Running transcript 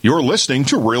You're listening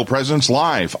to Real Presence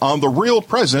Live on the Real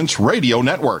Presence Radio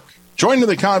Network. Join in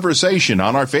the conversation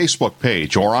on our Facebook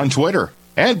page or on Twitter.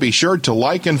 And be sure to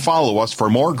like and follow us for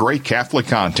more great Catholic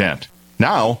content.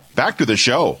 Now, back to the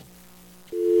show.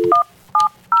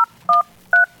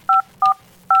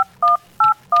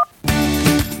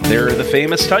 They're the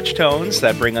famous touch tones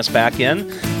that bring us back in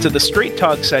to the Straight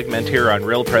Talk segment here on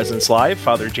Real Presence Live.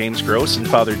 Father James Gross and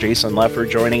Father Jason Leffer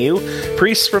joining you,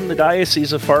 priests from the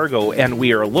Diocese of Fargo, and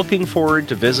we are looking forward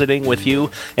to visiting with you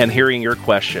and hearing your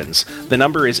questions. The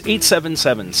number is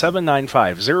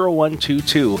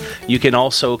 877-795-0122. You can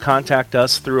also contact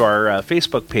us through our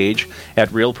Facebook page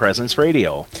at Real Presence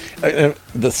Radio.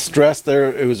 The stress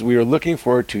there, we were looking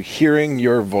forward to hearing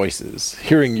your voices,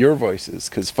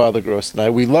 because Father Gross and I,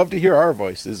 we love to hear our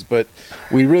voices, but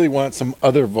we really want some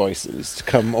other voices to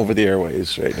come over the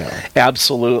airwaves right now.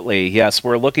 Absolutely, yes.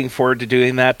 We're looking forward to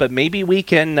doing that, but maybe we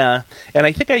can, and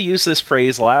I think I used this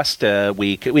phrase last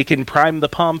week, we can prime the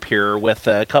pump here with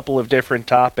a couple of different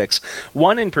topics.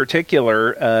 One in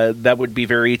particular that would be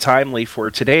very timely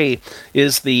for today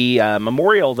is the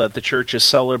memorial that the Church is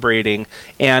celebrating,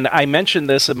 and I mentioned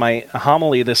this in my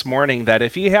homily this morning, that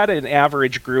if you had an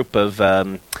average group of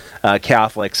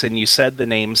Catholics and you said the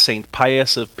name St.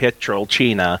 Pius of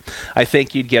Pietrelcina, I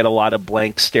think you'd get a lot of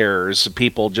blank stares.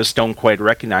 People just don't quite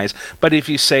recognize. But if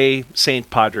you say St.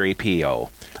 Padre Pio,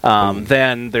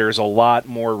 then there's a lot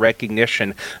more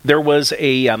recognition. There was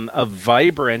a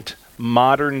vibrant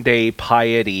modern-day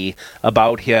piety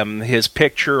about him, his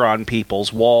picture on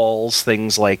people's walls,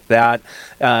 things like that.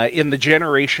 In the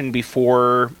generation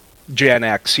before Gen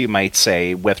X, you might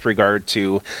say, with regard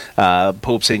to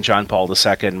Pope St. John Paul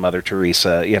II, Mother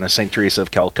Teresa, St. Teresa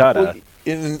of Calcutta. Well,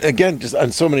 and again, just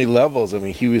on so many levels. I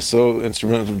mean, he was so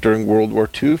instrumental during World War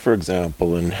II, for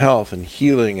example, in health and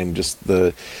healing, and just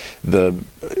he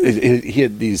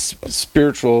had these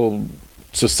spiritual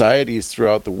societies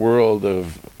throughout the world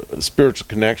of spiritual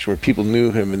connection where people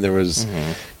knew him, and there was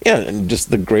and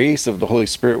just the grace of the Holy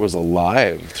Spirit was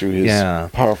alive through his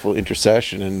powerful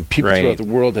intercession, and people throughout the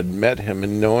world had met him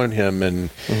and known him. And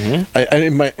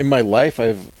in my life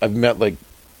I've met like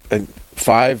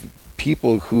 5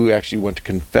 people who actually went to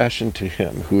confession to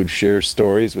him, who would share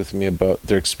stories with me about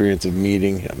their experience of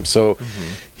meeting him. So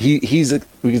we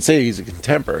could say he's a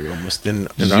contemporary almost in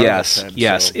our sense.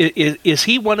 Yes. So. Is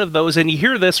he one of those, and you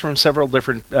hear this from several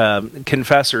different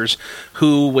confessors,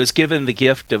 who was given the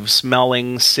gift of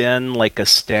smelling sin like a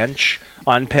stench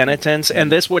on penitence,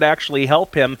 and this would actually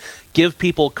help him give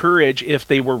people courage if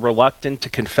they were reluctant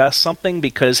to confess something,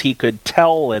 because he could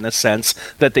tell, in a sense,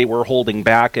 that they were holding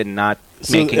back and not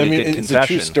making a good confession. It's a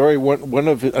true story. One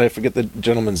of I forget the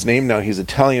gentleman's name now. He's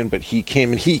Italian, but he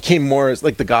came more as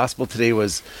like the gospel today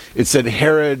was. It said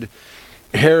Herod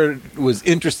was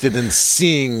interested in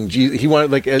seeing Jesus. He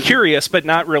wanted curious, but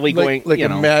not really going a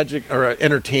magic or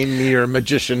entertain me or a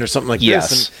magician or something like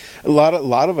this. And a lot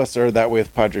of us are that way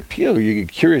with Padre Pio. You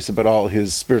get curious about all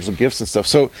his spiritual gifts and stuff.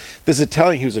 So this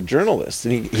Italian, he was a journalist,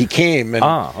 and he came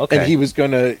and he was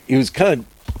kind of,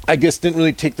 I guess, didn't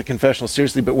really take the confessional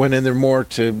seriously, but went in there more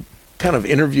to kind of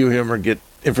interview him or get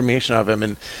information of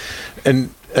him.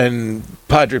 And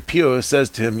Padre Pio says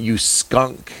to him, "You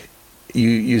skunk.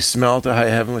 You smell to high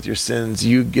heaven with your sins.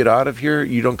 You get out of here.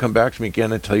 You don't come back to me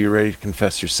again until you're ready to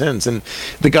confess your sins." And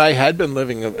the guy had been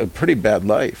living a pretty bad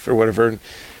life or whatever. And,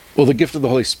 well, the gift of the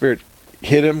Holy Spirit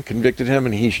hit him, convicted him,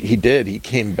 and he did. He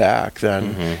came back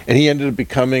then. And he ended up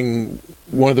becoming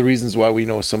one of the reasons why we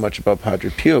know so much about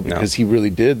Padre Pio, because he really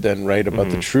did then write about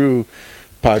the true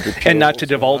Padre Pio. And not to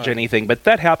divulge anything, but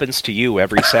that happens to you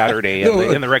every Saturday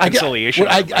in the reconciliation.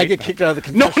 I get kicked out of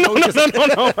the confessional.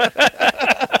 No.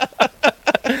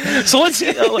 So let's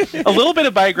a little bit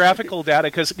of biographical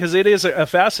data, because it is a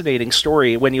fascinating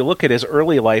story when you look at his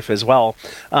early life as well.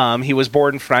 He was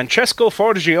born Francesco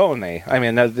Forgione. I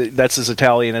mean, that's as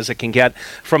Italian as it can get,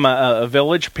 from a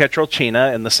village,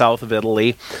 Pietrelcina, in the south of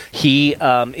Italy.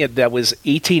 That was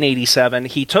 1887.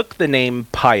 He took the name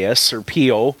Pius, or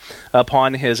Pio,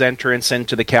 upon his entrance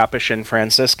into the Capuchin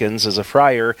Franciscans as a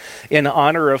friar, in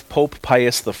honor of Pope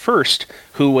Pius I,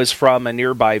 who was from a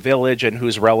nearby village and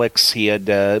whose relics he had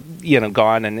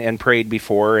gone and prayed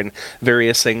before, and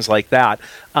various things like that.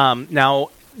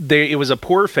 It was a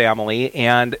poor family,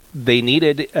 and they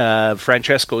needed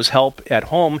Francesco's help at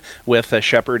home with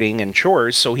shepherding and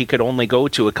chores, so he could only go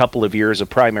to a couple of years of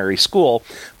primary school.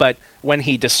 But when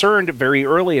he discerned very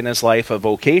early in his life a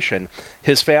vocation,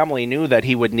 his family knew that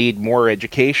he would need more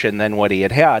education than what he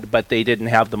had, but they didn't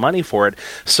have the money for it.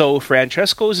 So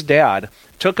Francesco's dad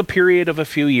took a period of a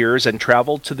few years and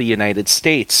traveled to the United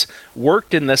States,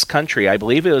 worked in this country, I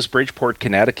believe it was Bridgeport,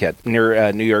 Connecticut,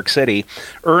 near New York City,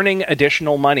 earning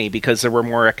additional money because there were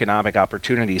more economic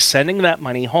opportunities, sending that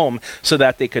money home so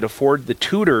that they could afford the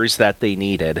tutors that they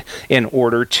needed in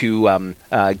order to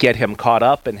get him caught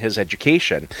up in his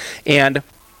education. And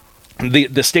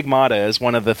the stigmata is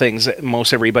one of the things that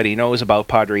most everybody knows about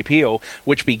Padre Pio,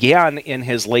 which began in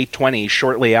his late 20s,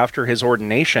 shortly after his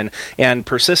ordination, and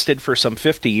persisted for some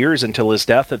 50 years until his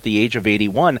death at the age of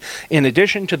 81. In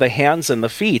addition to the hands and the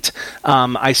feet,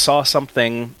 I saw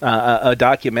something, a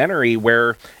documentary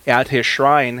where at his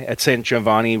shrine at St.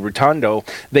 Giovanni Rotondo,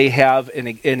 they have an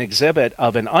exhibit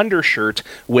of an undershirt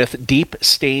with deep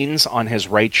stains on his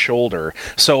right shoulder.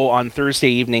 So on Thursday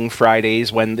evening,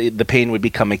 Fridays, when the pain would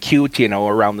become acute,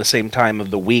 around the same time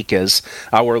of the week as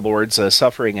our Lord's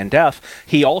suffering and death,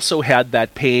 he also had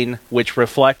that pain which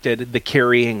reflected the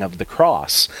carrying of the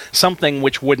cross, something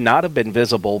which would not have been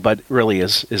visible, but really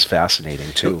is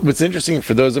fascinating too. What's interesting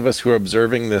for those of us who are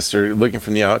observing this or looking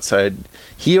from the outside,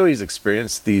 he always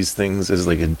experienced these things as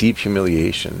like a deep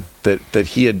humiliation, that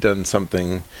he had done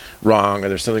something wrong, or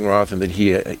there's something wrong with him,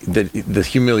 that the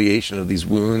humiliation of these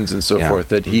wounds and so forth,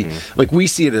 that he, like we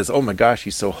see it as, oh my gosh,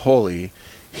 he's so holy.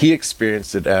 He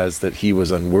experienced it as that he was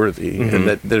unworthy, and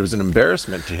that there was an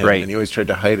embarrassment to him, and he always tried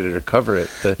to hide it or cover it.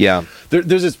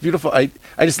 There's this beautiful, I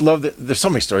just love that, there's so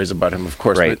many stories about him, of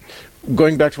course, but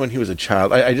going back to when he was a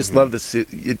child, I just love this.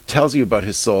 It tells you about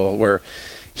his soul, where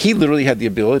he literally had the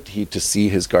ability to see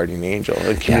his guardian angel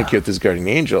and communicate with his guardian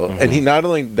angel. And he not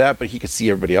only that, but he could see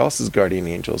everybody else's guardian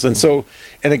angels. And so,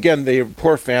 and again, the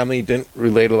poor family didn't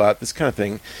relate a lot, this kind of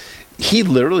thing. He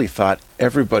literally thought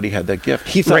everybody had that gift.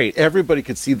 He thought everybody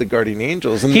could see the guardian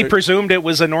angels. And he presumed it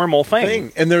was a normal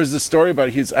thing. And there's this story about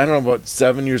he's, I don't know, about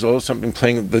 7 years old or something,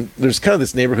 playing. There's kind of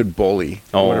this neighborhood bully.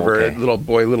 A little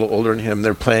boy, a little older than him.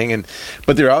 They're playing,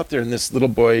 but they're out there, and this little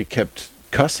boy kept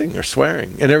cussing or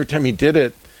swearing. And every time he did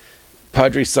it,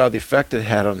 Padre saw the effect it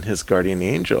had on his guardian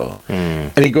angel.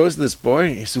 And he goes to this boy,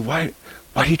 and he said, why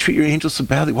do you treat your angel so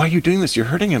badly? Why are you doing this? You're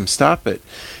hurting him. Stop it.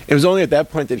 It was only at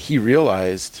that point that he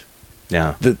realized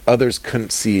that others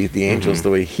couldn't see the angels the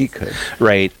way he could.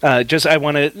 Right. I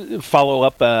want to follow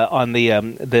up on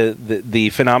the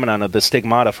phenomenon of the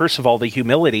stigmata. First of all, the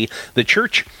humility. The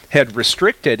church had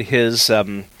restricted his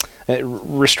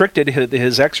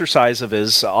exercise of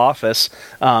his office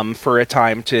for a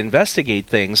time to investigate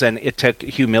things, and it took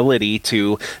humility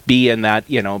to be in that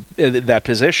that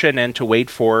position and to wait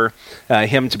for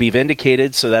him to be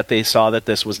vindicated, so that they saw that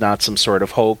this was not some sort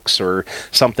of hoax or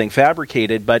something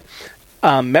fabricated. But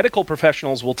medical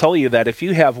professionals will tell you that if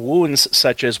you have wounds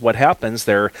such as what happens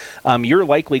there, you're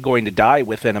likely going to die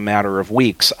within a matter of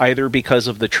weeks, either because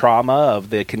of the trauma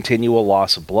of the continual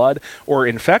loss of blood or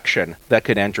infection that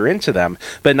could enter into them.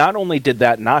 But not only did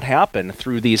that not happen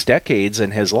through these decades in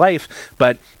his life,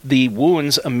 but the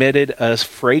wounds emitted a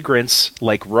fragrance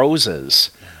like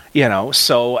roses.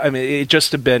 So, I mean, it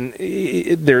just have been,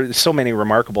 there's so many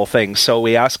remarkable things. So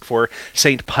we ask for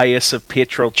St. Pius of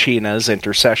Pietrelcina's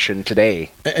intercession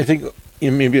today. I think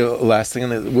maybe a last thing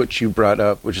on what you brought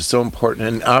up, which is so important,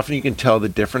 and often you can tell the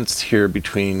difference here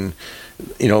between,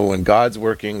 when God's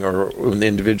working or when the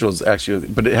individual's actually,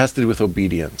 but it has to do with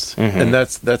obedience. And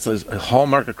that's a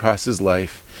hallmark across his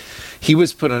life. He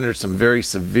was put under some very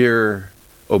severe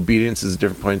obediences at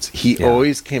different points. He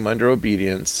always came under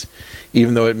obedience,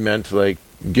 even though it meant like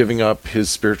giving up his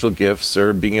spiritual gifts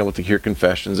or being able to hear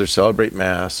confessions or celebrate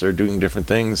mass or doing different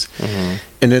things.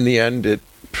 And in the end, it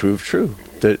proved true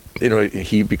that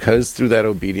because through that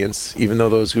obedience, even though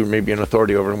those who may be in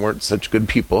authority over him weren't such good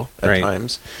people at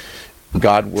times,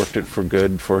 God worked it for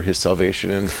good for his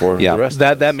salvation and for the rest of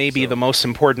us. That may be the most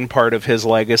important part of his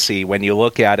legacy when you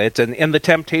look at it. And the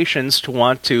temptations to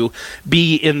want to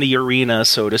be in the arena,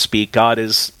 so to speak. God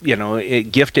is,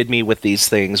 it gifted me with these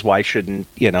things. Why shouldn't,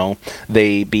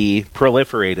 they be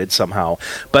proliferated somehow?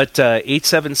 But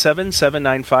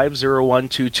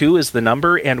 877-795-0122 is the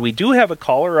number. And we do have a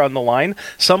caller on the line,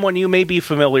 someone you may be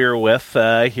familiar with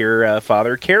here,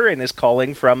 Father. Karen is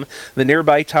calling from the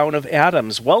nearby town of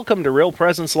Adams. Welcome to Real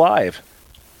Presence Live.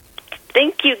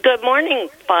 Thank you. Good morning,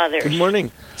 Father. Good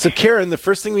morning. So, Karen, the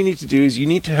first thing we need to do is you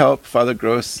need to help Father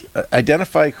Gross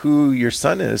identify who your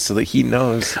son is so that he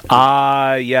knows.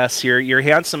 Yes, your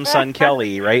handsome son,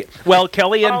 Kelly, right? Well,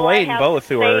 Kelly and Blaine both,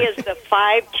 who are... is the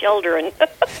 5 children.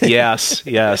 Yes.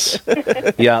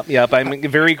 Yep. I'm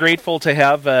very grateful to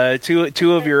have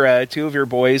two of your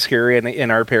boys here in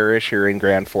our parish here in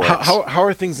Grand Forks. How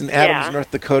are things in Adams,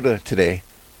 North Dakota today?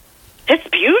 It's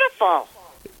beautiful.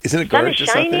 Isn't it gorgeous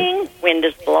out there? Sun is shining, wind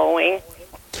is blowing.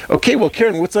 Okay, well,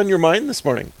 Karen, what's on your mind this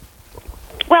morning?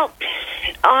 Well,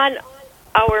 on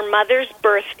our mother's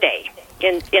birthday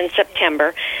in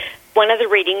September, one of the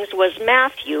readings was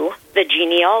Matthew, the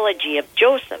genealogy of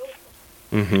Joseph.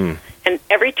 Mm-hmm. And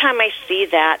every time I see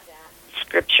that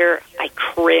scripture, I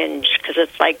cringe because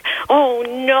it's like, oh,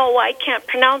 no, I can't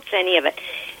pronounce any of it.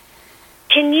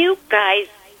 Can you guys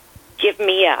give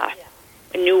me a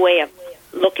new way of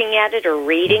looking at it or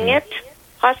reading it,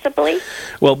 possibly?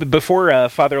 Well, before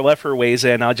Father Leffer weighs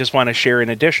in, I just want to share an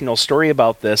additional story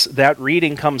about this. That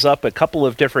reading comes up a couple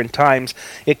of different times.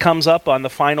 It comes up on the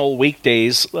final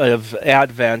weekdays of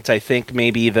Advent, I think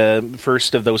maybe the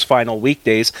first of those final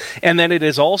weekdays. And then it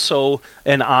is also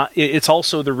it's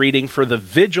also the reading for the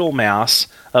Vigil Mass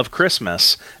of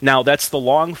Christmas. Now, that's the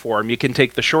long form. You can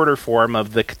take the shorter form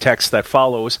of the text that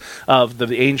follows of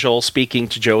the angel speaking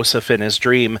to Joseph in his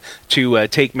dream to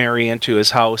take Mary into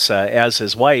his house as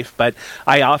his wife. But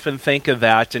I often think of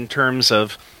that in terms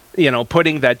of,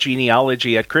 putting that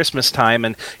genealogy at Christmas time,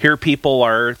 and here people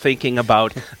are thinking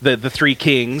about the three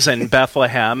kings and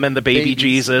Bethlehem and the baby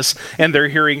Jesus, and they're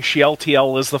hearing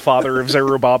Shealtiel is the father of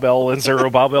Zerubbabel, and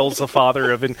Zerubbabel's the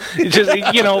father of, and just,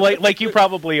 like you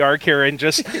probably are, Karen,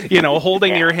 just,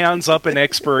 holding your hands up in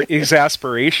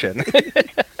exasperation.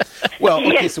 Well,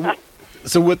 okay,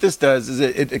 so what this does is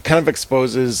it kind of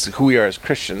exposes who we are as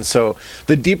Christians. So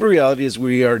the deeper reality is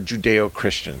we are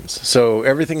Judeo-Christians. So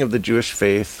everything of the Jewish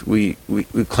faith we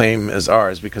claim as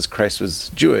ours because Christ was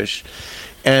Jewish.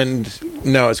 And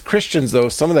now as Christians, though,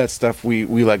 some of that stuff we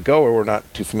let go or we're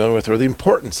not too familiar with, or the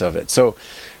importance of it. So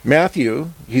St.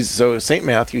 Matthew,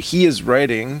 he is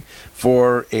writing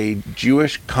for a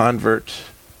Jewish convert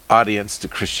audience to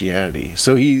Christianity.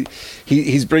 So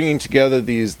he's bringing together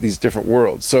these different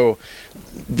worlds. So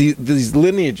these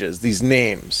lineages, these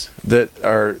names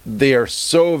they are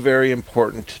so very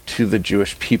important to the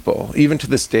Jewish people. Even to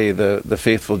this day, the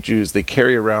faithful Jews, they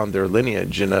carry around their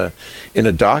lineage in a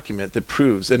document that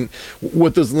proves. And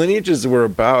what those lineages were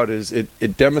about is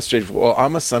it demonstrates, well,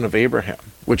 I'm a son of Abraham,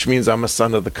 which means I'm a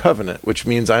son of the covenant, which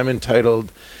means I'm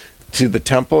entitled to the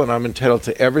temple and I'm entitled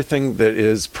to everything that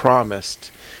is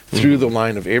promised through the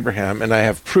line of Abraham, and I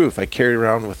have proof. I carry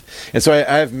around with, and so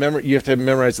I have you have to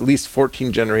memorize at least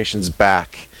 14 generations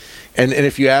back, and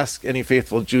if you ask any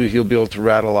faithful Jew, he'll be able to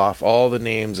rattle off all the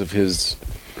names of his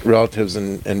relatives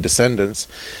and descendants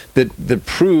that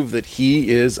prove that he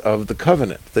is of the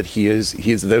covenant, that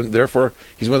therefore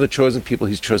he's one of the chosen people.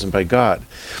 He's chosen by God.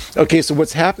 Okay, so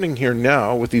what's happening here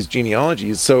now with these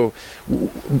genealogies? So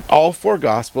all 4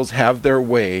 Gospels have their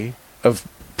way of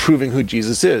proving who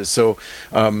Jesus is. So,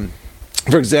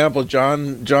 for example,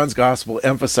 John's Gospel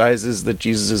emphasizes that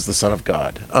Jesus is the Son of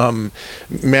God.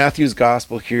 Matthew's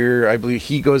Gospel here, I believe,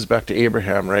 he goes back to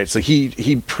Abraham, right? So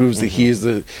he proves that he's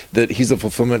the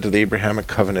fulfillment of the Abrahamic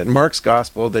covenant. Mark's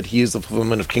Gospel, that he is the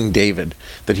fulfillment of King David,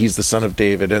 that he's the son of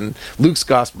David. And Luke's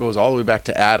Gospel goes all the way back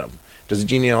to Adam. Does a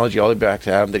genealogy all the way back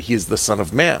to Adam, that he is the Son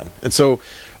of Man. And so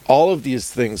all of these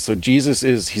things, so Jesus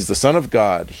he's the Son of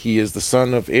God, he is the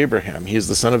son of Abraham, he is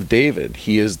the son of David,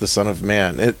 he is the Son of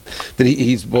Man. That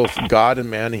he's both God and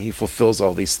man, and he fulfills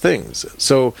all these things.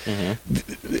 So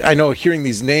I know hearing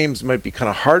these names might be kind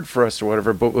of hard for us or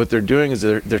whatever, but what they're doing is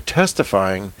they're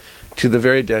testifying to the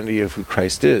very identity of who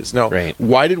Christ is. Now,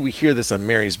 Why did we hear this on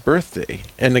Mary's birthday?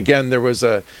 And again, there's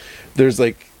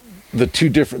two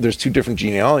different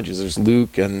genealogies. There's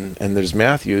Luke and there's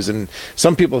Matthew's, and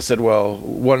some people said, well,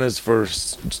 one is for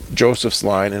Joseph's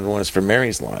line and one is for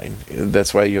Mary's line.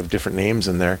 That's why you have different names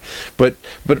in there. But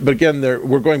again,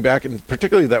 we're going back, and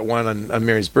particularly that one on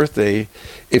Mary's birthday.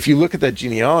 If you look at that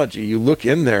genealogy, you look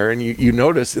in there and you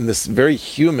notice in this very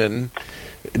human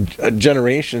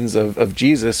generations of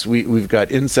Jesus, we've got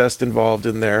incest involved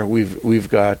in there. We've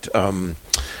got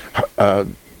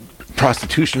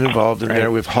prostitution involved in there.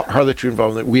 We have harlotry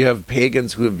involved in there. We have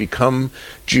pagans who have become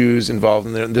Jews involved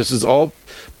in there. And this is all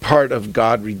part of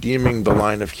God redeeming the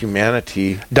line of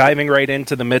humanity. Diving right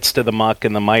into the midst of the muck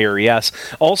and the mire, yes.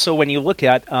 Also, when you look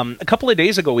at, a couple of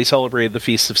days ago, we celebrated the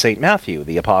Feast of St. Matthew,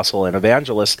 the apostle and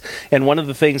evangelist. And one of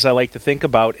the things I like to think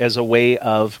about as a way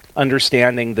of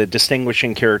understanding the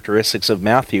distinguishing characteristics of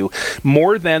Matthew,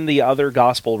 more than the other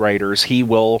gospel writers, he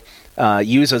will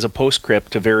use as a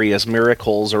postscript to various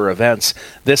miracles or events.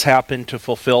 This happened to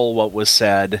fulfill what was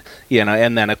said,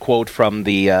 and then a quote from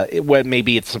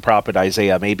maybe it's the prophet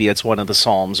Isaiah, maybe maybe it's one of the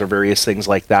Psalms or various things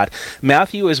like that.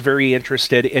 Matthew is very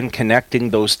interested in connecting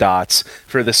those dots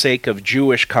for the sake of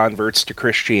Jewish converts to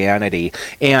Christianity,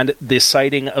 and the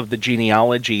citing of the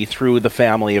genealogy through the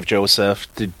family of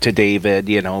Joseph to David,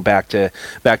 back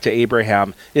to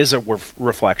Abraham, is a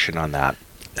reflection on that.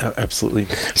 Absolutely.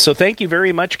 So thank you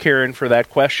very much, Karen, for that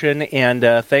question,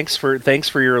 and thanks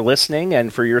for your listening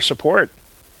and for your support.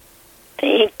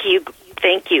 Thank you.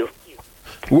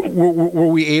 Were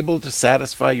we able to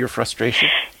satisfy your frustration?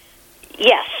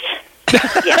 Yes.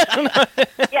 Yes.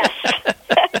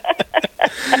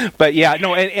 But yeah,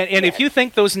 no, and if you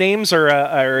think those names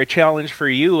are a challenge for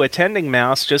you attending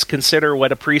Mass, just consider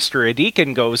what a priest or a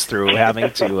deacon goes through having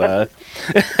to.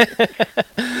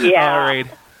 Yeah. All right.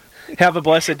 Have a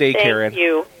blessed day, Karen. Thank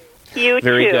you. You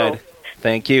Very too. good.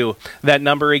 Thank you. That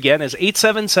number again is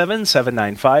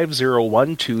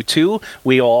 877-795-0122.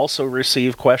 We will also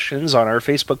receive questions on our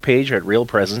Facebook page at Real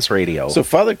Presence Radio. So,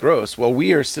 Father Gross, while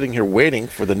we are sitting here waiting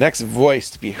for the next voice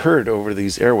to be heard over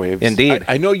these airwaves, Indeed.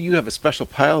 I know you have a special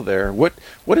pile there. What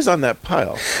is on that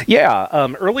pile?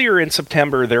 Yeah, earlier in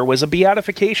September, there was a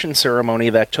beatification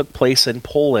ceremony that took place in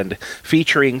Poland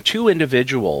featuring two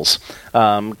individuals,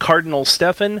 Cardinal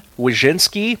Stefan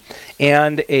Wyszynski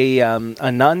and a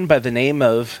nun by the name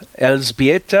of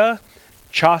Elżbieta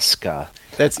Czaska.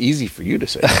 That's easy for you to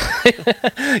say.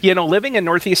 Living in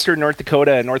northeastern North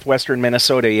Dakota and northwestern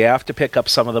Minnesota, you have to pick up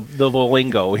some of the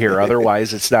lingo here.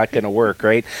 Otherwise, it's not going to work,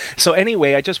 right? So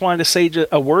anyway, I just wanted to say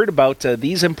a word about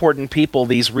these important people,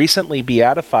 these recently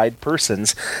beatified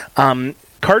persons.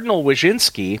 Cardinal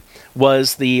Wyszynski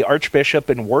was the Archbishop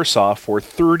in Warsaw for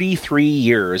 33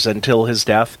 years until his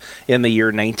death in the year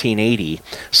 1980.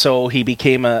 So he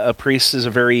became a priest as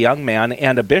a very young man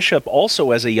and a bishop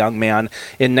also as a young man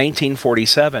in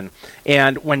 1947.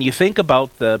 And when you think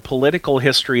about the political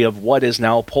history of what is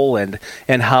now Poland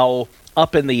and how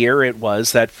up in the air it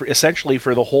was, that essentially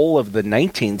for the whole of the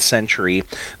 19th century,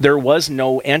 there was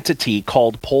no entity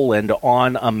called Poland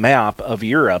on a map of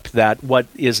Europe, that what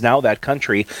is now that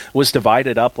country was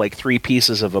divided up like three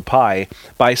pieces of a pie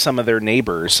by some of their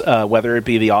neighbors, whether it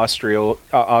be the Austria,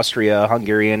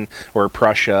 Hungarian, or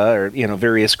Prussia, or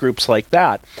various groups like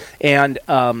that. And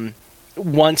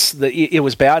once it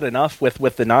was bad enough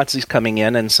with the Nazis coming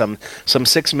in and some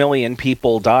 6 million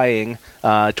people dying,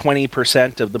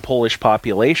 20% of the Polish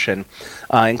population,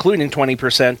 including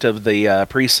 20% of the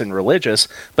priests and religious,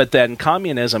 but then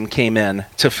communism came in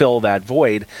to fill that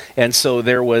void, and so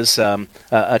there was a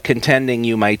contending,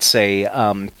 you might say,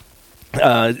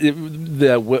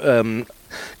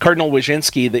 Cardinal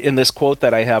Wyszynski, in this quote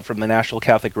that I have from the National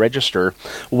Catholic Register,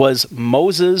 was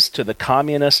Moses to the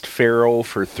communist Pharaoh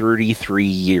for 33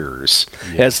 years,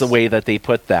 as the way that they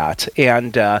put that.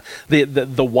 And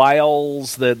the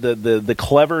wiles, the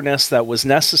cleverness that was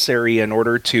necessary in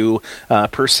order to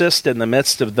persist in the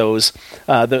midst of those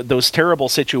terrible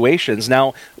situations.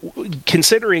 Now,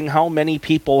 considering how many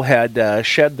people had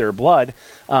shed their blood,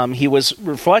 he was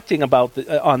reflecting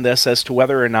on this as to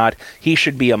whether or not he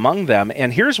should be among them.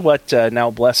 And here's what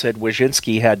now Blessed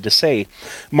Wyszynski had to say.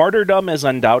 Martyrdom is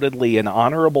undoubtedly an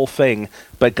honorable thing,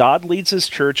 but God leads his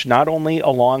church not only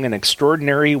along an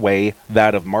extraordinary way,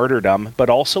 that of martyrdom,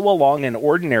 but also along an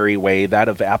ordinary way, that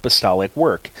of apostolic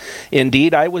work.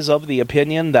 Indeed, I was of the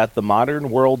opinion that the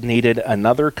modern world needed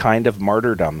another kind of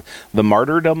martyrdom, the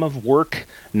martyrdom of work,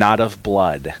 not of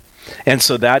blood. And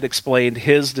so that explained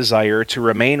his desire to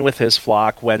remain with his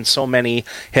flock when so many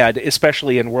had,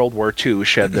 especially in World War II,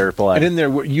 shed their blood. And in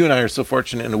there, you and I are so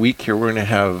fortunate in a week here, we're going to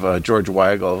have George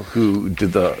Weigel, who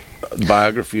did the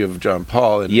biography of John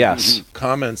Paul, and he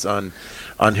comments on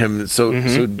him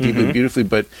so deeply, beautifully.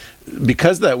 But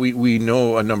because of that, we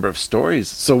know a number of stories.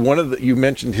 So one of you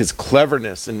mentioned his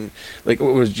cleverness, and like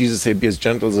what was Jesus say? Be as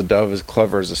gentle as a dove, as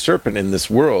clever as a serpent in this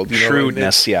world.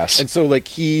 Shrewdness, yes. And so, like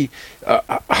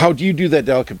how do you do that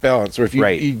delicate balance? Or if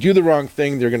you do the wrong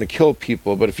thing, they're going to kill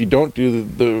people. But if you don't do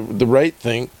the right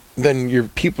thing, then your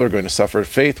people are going to suffer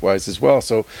faith-wise as well.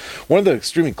 So one of the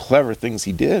extremely clever things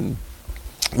he did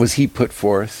was he put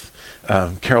forth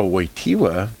Karol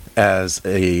Wojtyła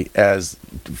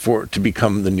to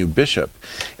become the new bishop.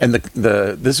 And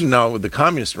this is now the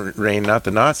communist reign, not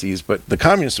the Nazis, but the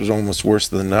communists was almost worse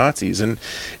than the Nazis. And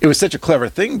it was such a clever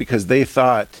thing because they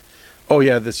thought, oh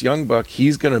yeah, this young buck,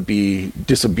 he's going to be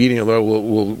disobedient.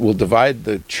 We'll divide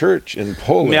the church in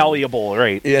Poland. Malleable,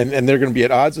 right. And they're going to be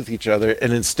at odds with each other.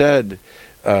 And instead,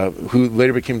 who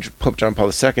later became Pope John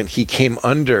Paul II, he came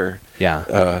under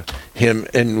him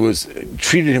and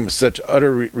treated him with such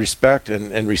utter respect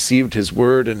and received his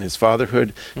word and his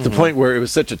fatherhood, to the point where it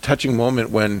was such a touching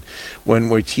moment when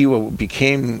Wojtyła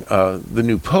became the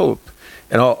new pope.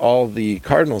 and all the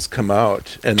cardinals come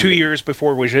out. And 2 years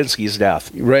before Wyszynski's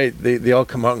death. Right. They all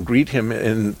come out and greet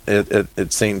him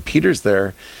at St. Peter's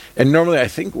there. And normally, I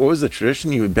think, what was the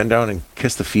tradition? You would bend down and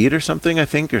kiss the feet or something, I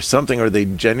think, or they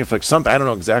genuflect something. I don't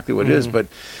know exactly what it is, but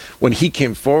when he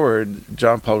came forward,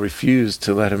 John Paul refused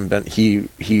to let him bend. He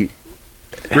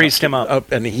raised him up,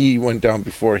 and he went down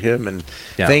before him and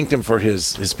thanked him for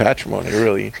his patrimony,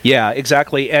 really. Yeah,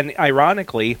 exactly. And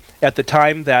ironically, at the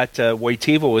time that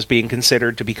Wojtyła was being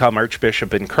considered to become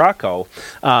Archbishop in Krakow,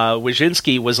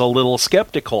 Wyszynski was a little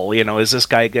skeptical. Is this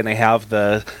guy going to have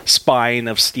the spine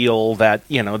of steel that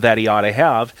he ought to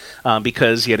have?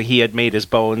 Because he had made his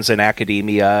bones in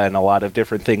academia and a lot of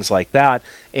different things like that.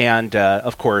 And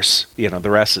of course, the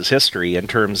rest is history in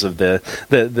terms of the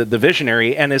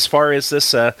visionary. And as far as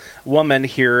this woman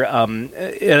here,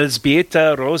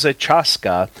 Elżbieta Rosa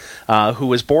Czaska, who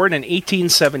was born in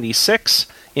 1876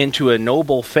 into a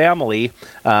noble family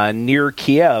near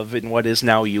Kiev in what is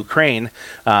now Ukraine.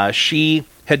 She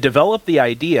had developed the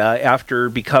idea after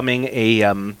becoming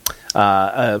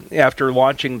after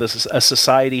launching a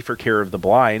Society for Care of the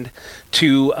Blind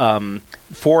to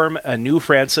form a new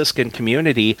Franciscan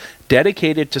community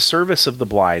dedicated to service of the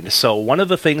blind. So one of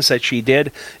the things that she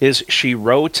did is she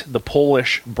wrote the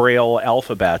Polish Braille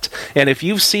alphabet. And if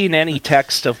you've seen any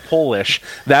text of Polish,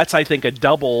 that's, I think, a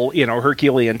double,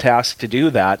 Herculean task to do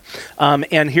that.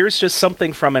 And here's just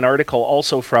something from an article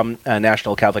also from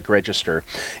National Catholic Register.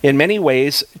 In many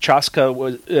ways,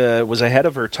 Czaska was ahead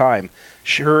of her time.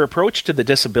 Her approach to the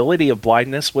disability of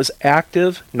blindness was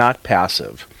active, not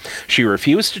passive. She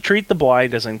refused to treat the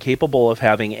blind as incapable of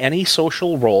having any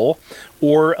social role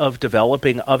or of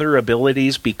developing other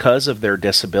abilities because of their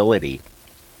disability.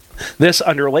 This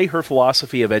underlay her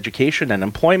philosophy of education and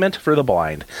employment for the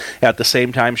blind. At the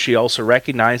same time, she also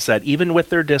recognized that even with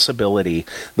their disability,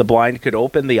 the blind could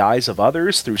open the eyes of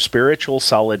others through spiritual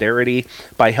solidarity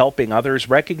by helping others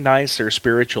recognize their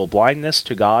spiritual blindness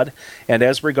to God and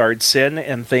as regards sin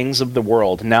and things of the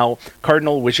world. Now,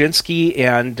 Cardinal Wyszynski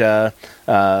and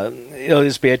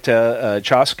Elżbieta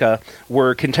Czaska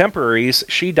were contemporaries.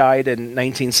 She died in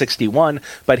 1961,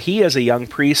 but he, as a young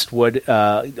priest, would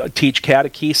teach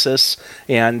catechesis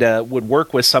and would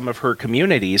work with some of her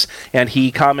communities, and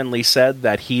he commonly said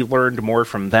that he learned more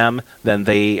from them than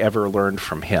they ever learned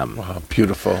from him. Wow,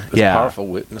 beautiful. It's powerful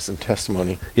witness and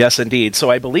testimony. Yes, indeed. So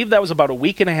I believe that was about a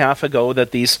week and a half ago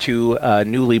that these two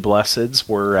newly blesseds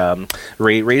were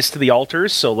raised to the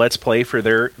altars. So let's pray for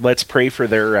their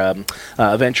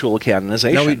eventual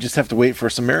canonization. Now we just have to wait for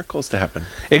some miracles to happen.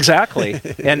 Exactly.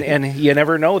 and you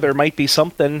never know, there might be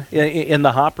something in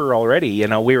the hopper already.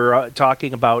 We were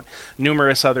talking about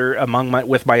numerous other,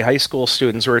 with my high school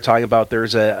students, we were talking about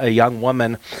there's a young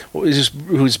woman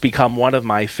who's become one of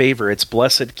my favorites,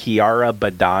 Blessed Chiara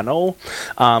Badano,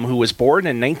 who was born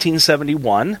in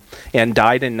 1971 and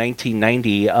died in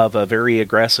 1990 of a very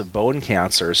aggressive bone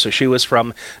cancer. So she was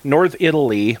from northern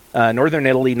Italy,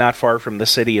 not far from the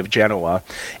city of Genoa,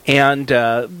 and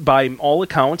by all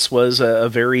accounts was a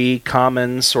very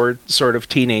common sort of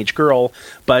teenage girl,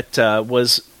 but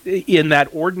was in that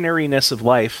ordinariness of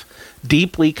life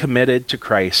deeply committed to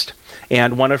Christ.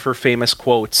 And one of her famous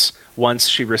quotes once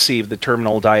she received the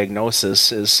terminal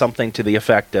diagnosis is something to the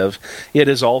effect of, "It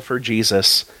is all for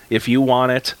Jesus. If you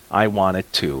want it, I want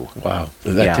it too." Wow.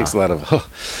 That takes a lot of...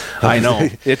 I know.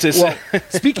 Well,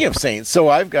 speaking of saints, so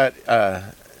I've got...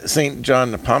 St.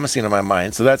 John Nepomucene on my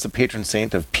mind. So that's a patron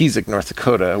saint of Pizik, North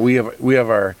Dakota. We have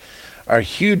our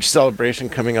huge celebration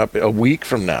coming up a week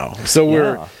from now. So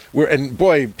we're and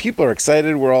boy, people are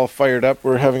excited. We're all fired up.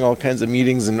 We're having all kinds of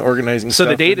meetings and organizing stuff. So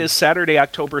the date is Saturday,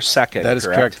 October 2nd. That is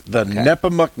correct. The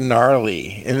Nepomuk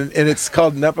Gnarly, and it's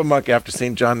called Nepomuk after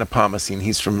St. John Nepomucene.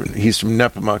 He's from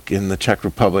Nepomuk in the Czech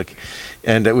Republic,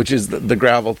 and which is the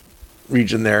gravel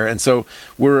region there. And so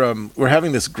we're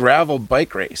having this gravel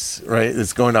bike race, right,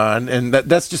 that's going on, and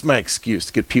that's just my excuse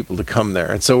to get people to come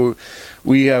there. And so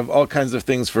we have all kinds of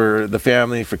things for the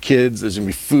family, for kids. There's going to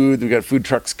be food. We got food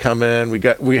trucks coming. There's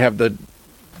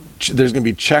going to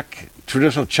be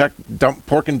traditional Czech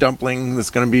pork and dumpling that's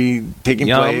going to be taking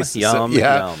place. Yum.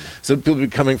 So people will be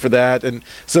coming for that. And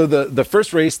so the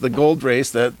first race, the gold race,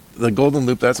 the Golden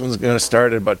Loop, that's when's going to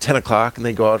start at about 10 o'clock, and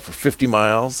they go out for 50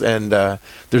 miles. And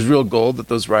there's real gold that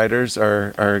those riders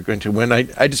are going to win.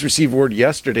 I just received word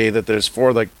yesterday that there's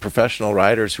 4 professional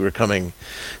riders who are coming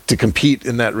to compete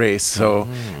in that race. So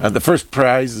the first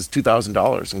prize is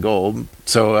 $2,000 in gold.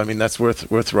 So I mean that's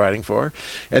worth riding for.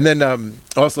 And then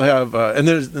also have and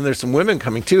there's some women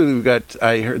coming too.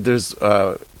 I heard there's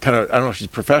I don't know if she's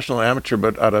professional, amateur,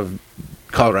 but out of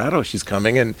Colorado. She's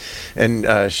coming,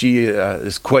 and she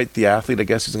is quite the athlete. I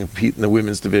guess she's going to compete in the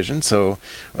women's division. So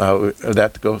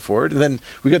that to go forward, and then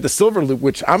we got the Silver Loop,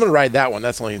 which I'm going to ride that one.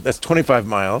 That's 25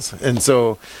 miles, and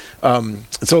so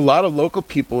a lot of local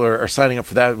people are signing up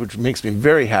for that, which makes me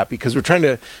very happy because we're trying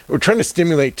to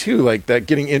stimulate too, like that,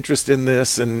 getting interest in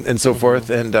this and so forth,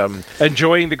 and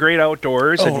enjoying the great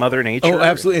outdoors and Mother Nature. Oh,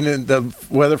 absolutely, and the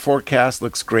weather forecast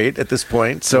looks great at this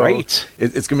point. So it's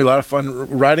going to be a lot of fun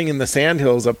riding in the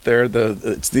sandhills up there.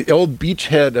 It's the old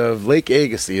beachhead of Lake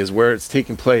Agassiz is where it's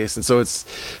taking place, and so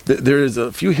there is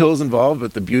a few hills involved,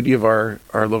 but the beauty of our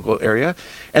local area,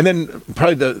 and then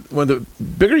probably one of the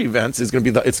bigger events is going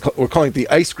to be we're calling it the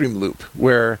Ice Cream Loop,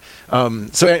 where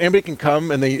so anybody can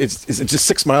come, and it's just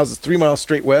 6 miles. It's 3 miles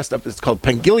straight west up. It's called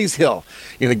Pengilly's Hill.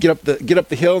 Get up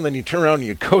the hill, and then you turn around and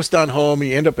you coast on home. And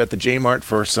you end up at the J Mart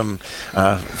for some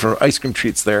for ice cream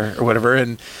treats there or whatever.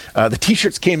 And the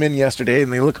T-shirts came in yesterday,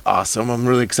 and they look awesome. I'm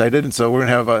really excited. And so we're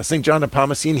gonna have St. John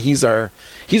Nepomucene. He's our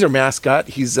mascot.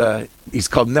 He's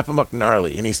called Nepomuk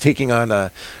Gnarly, and he's taking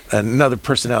on another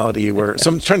personality. So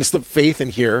I'm trying to slip faith in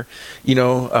here,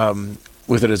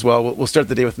 with it as well. We'll start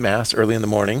the day with mass early in the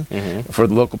morning for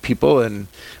the local people, and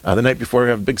the night before we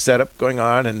have a big setup going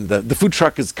on, and the food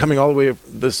truck is coming all the way.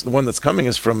 The one that's coming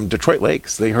is from Detroit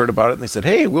Lakes. They heard about it and they said,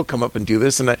 "Hey, we'll come up and do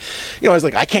this." And I was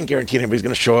like, I can't guarantee anybody's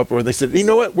going to show up. Or they said, "You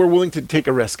know what? We're willing to take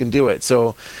a risk and do it."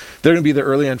 So they're going to be there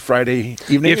early on Friday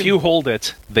evening. If you hold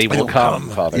it, they will come,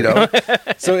 Father.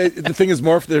 So the thing is,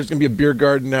 there's going to be a beer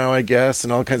garden now, I guess,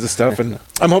 and all kinds of stuff. And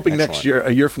I'm hoping next year,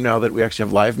 a year from now, that we actually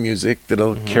have live music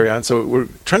that'll carry on. So we're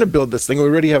trying to build this thing. We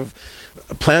already have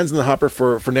plans in the hopper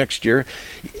for next year.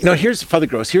 Here's Father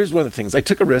Gross. Here's one of the things. I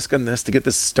took a risk on this to get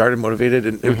this started, motivated,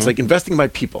 and it's like investing in my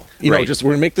people. We're going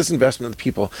to make this investment in the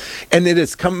people, and it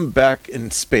has come back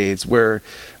in spades where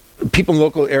people in the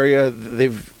local area,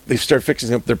 they've started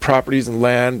fixing up their properties and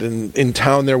land, and in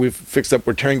town there we're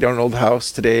tearing down an old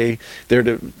house today there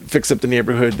to fix up the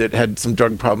neighborhood that had some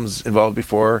drug problems involved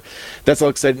before. That's all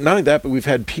exciting. Not only that, but we've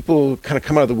had people kind of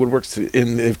come out of the woodworks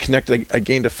and they've connected. I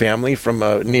gained a family from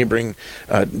a neighboring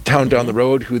town down the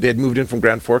road who they had moved in from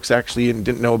Grand Forks actually and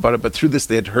didn't know about it, but through this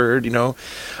they had heard,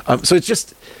 so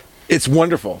it's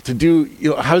wonderful to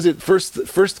do. How's it?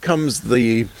 First comes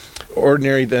the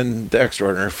ordinary, then the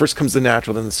extraordinary. First comes the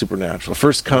natural, then the supernatural.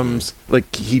 First comes,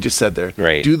 like he just said there,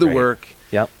 do the work.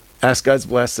 Yep. Ask God's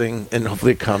blessing, and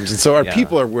hopefully it comes. And so our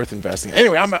people are worth investing.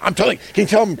 Anyway, I'm totally. Can you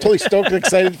tell I'm totally stoked and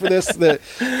excited for this?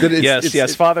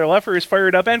 Yes. Father Leffer is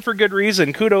fired up, and for good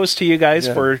reason. Kudos to you guys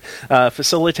for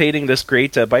facilitating this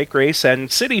great bike race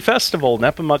and city festival,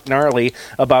 Nepomuk Gnarly,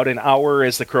 about an hour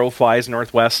as the crow flies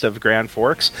northwest of Grand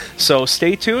Forks. So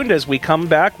stay tuned as we come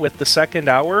back with the second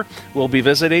hour. We'll be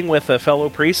visiting with a fellow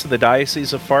priest of the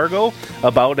Diocese of Fargo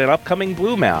about an upcoming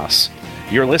Blue Mass.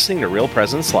 You're listening to Real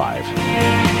Presence Live.